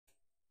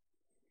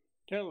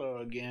Hello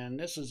again.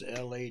 This is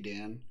LA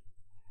Dan.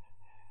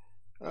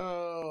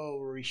 Oh,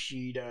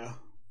 Rashida.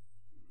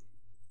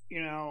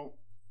 You know,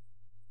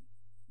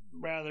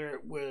 whether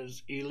it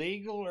was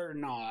illegal or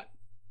not,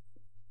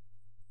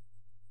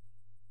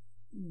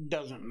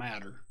 doesn't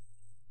matter.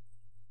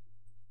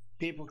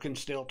 People can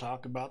still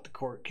talk about the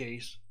court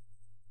case.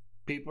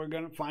 People are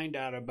going to find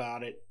out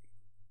about it.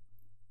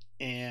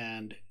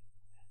 And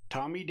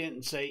Tommy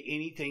didn't say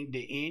anything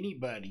to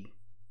anybody.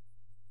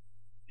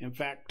 In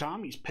fact,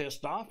 Tommy's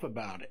pissed off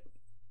about it.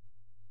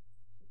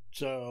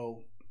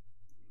 So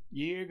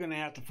you're going to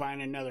have to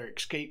find another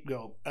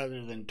scapegoat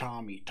other than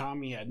Tommy.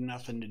 Tommy had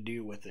nothing to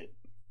do with it.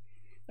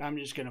 I'm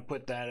just going to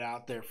put that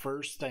out there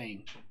first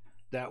thing.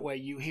 That way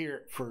you hear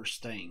it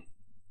first thing.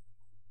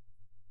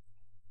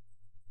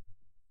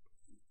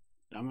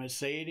 I'm going to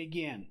say it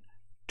again.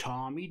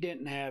 Tommy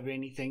didn't have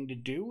anything to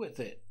do with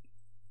it.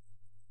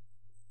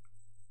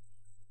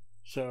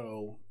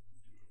 So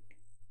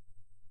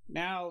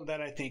now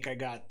that I think I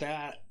got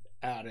that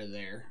out of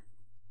there,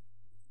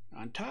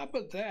 on top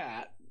of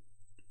that,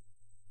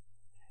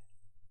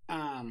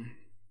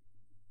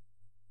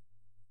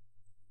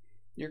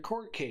 your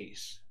court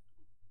case.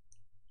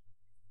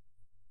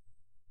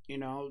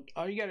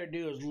 All you got to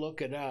do is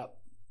look it up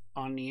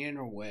on the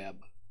interweb.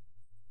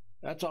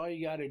 That's all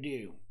you got to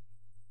do.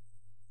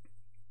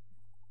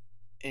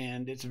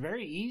 And it's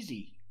very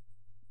easy.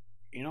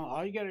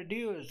 All you got to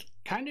do is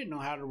kind of know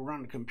how to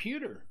run a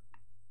computer.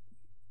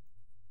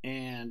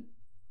 And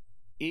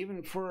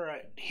even for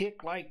a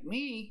hick like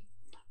me,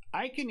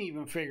 I can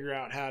even figure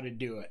out how to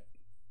do it.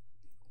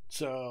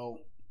 So,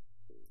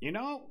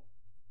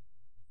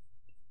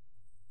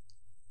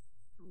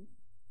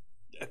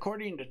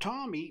 according to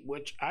Tommy,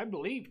 which I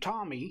believe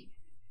Tommy,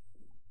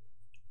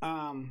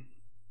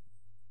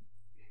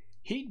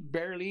 he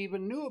barely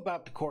even knew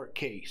about the court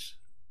case.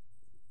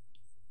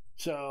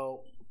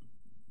 So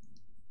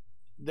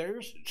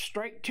there's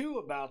strike two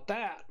about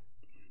that.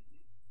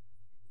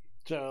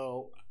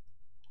 So,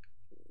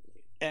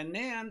 and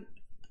then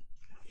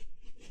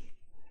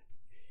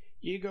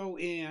you go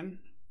in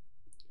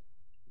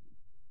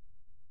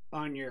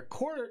on your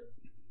court,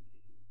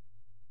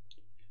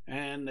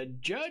 and the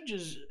judge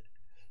is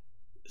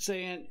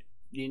saying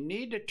you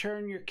need to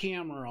turn your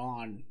camera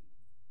on.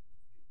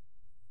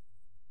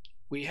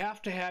 We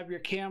have to have your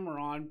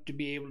camera on to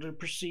be able to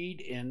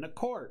proceed in the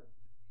court.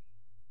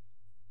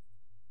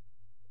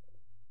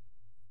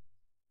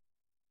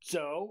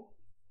 So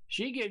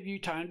she gave you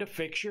time to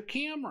fix your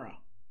camera.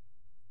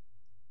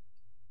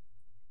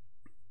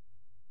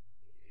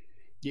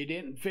 You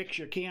didn't fix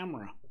your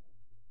camera.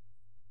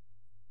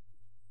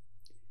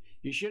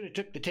 You should have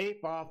took the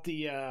tape off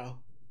the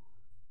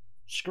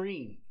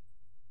screen.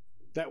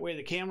 That way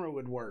the camera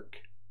would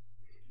work.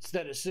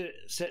 Instead of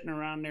sitting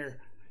around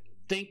there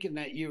thinking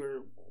that you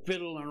were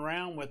fiddling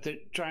around with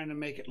it, trying to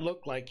make it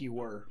look like you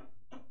were.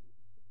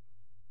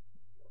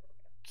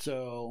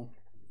 So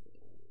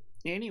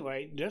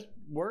anyway, just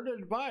word of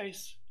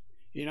advice,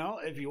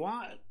 if you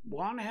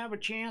want to have a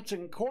chance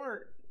in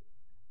court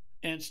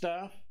and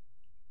stuff,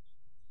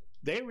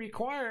 they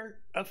require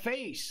a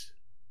face,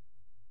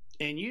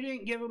 and you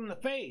didn't give them the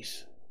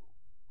face.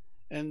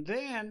 And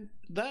then,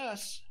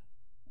 thus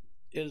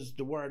is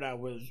the word I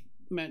was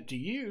meant to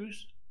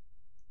use,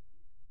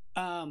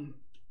 the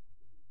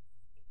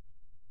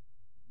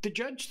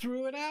judge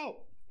threw it out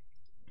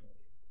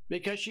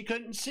because she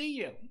couldn't see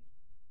you.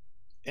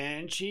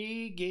 And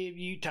she gave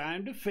you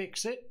time to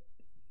fix it,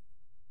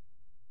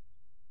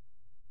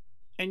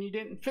 and you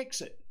didn't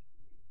fix it.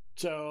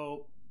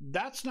 So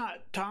that's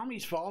not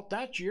Tommy's fault.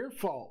 That's your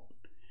fault.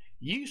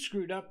 You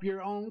screwed up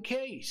your own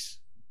case.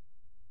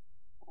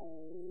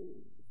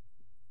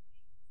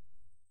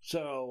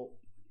 So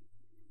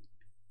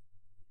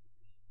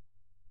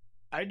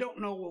I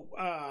don't know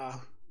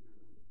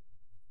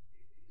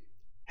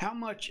how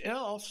much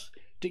else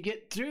to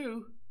get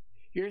through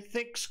your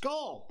thick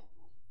skull.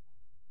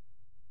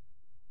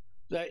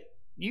 That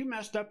you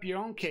messed up your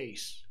own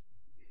case.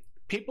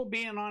 People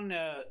being on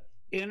the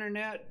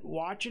internet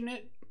watching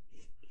it,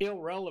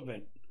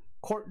 irrelevant.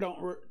 Court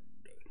don't.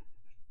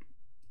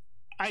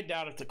 I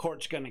doubt if the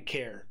court's going to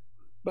care,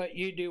 but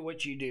you do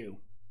what you do.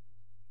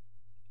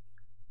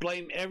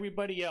 Blame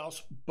everybody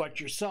else but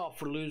yourself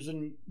for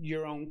losing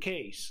your own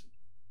case.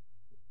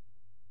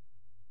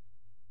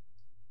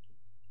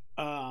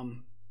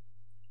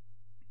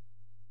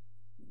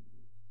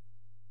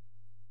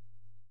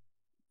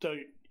 So,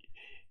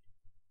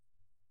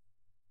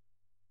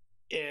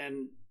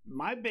 and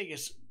my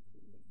biggest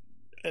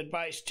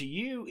advice to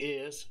you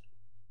is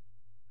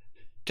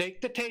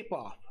take the tape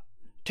off.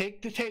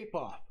 Take the tape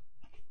off.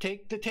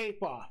 Take the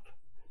tape off.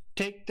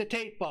 Take the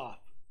tape off.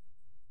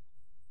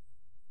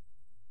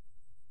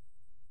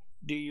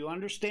 Do you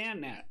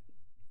understand that?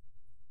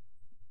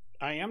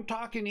 I am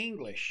talking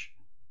English.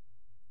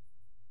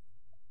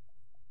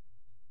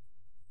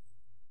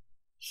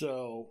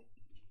 So,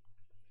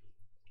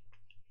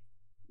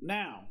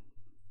 now,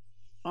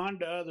 on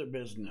to other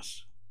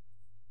business.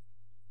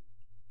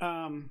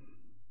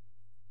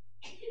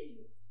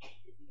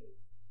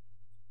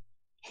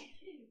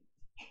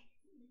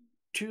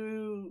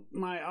 to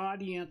my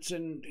audience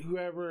and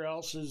whoever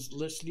else is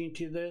listening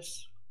to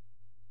this,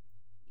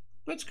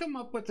 let's come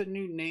up with a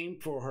new name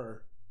for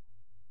her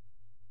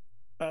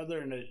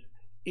other than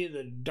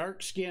either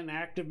dark skin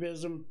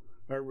activism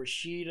or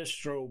Rashida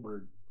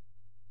Strober.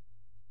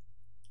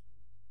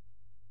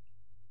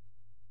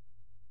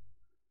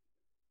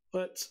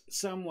 Let's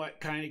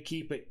somewhat kind of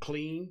keep it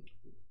clean.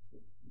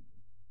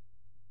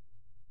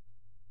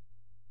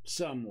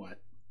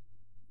 Somewhat.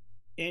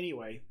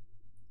 Anyway,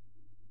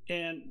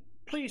 and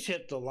please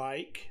hit the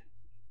like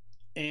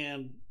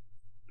and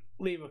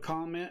leave a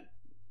comment.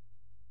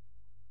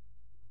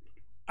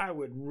 I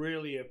would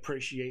really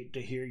appreciate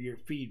to hear your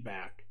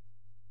feedback.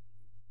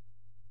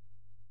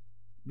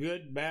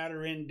 Good, bad,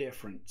 or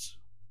indifference.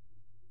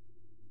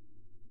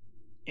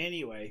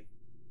 Anyway,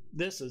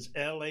 this is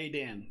LA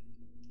Den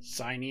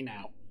signing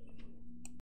out.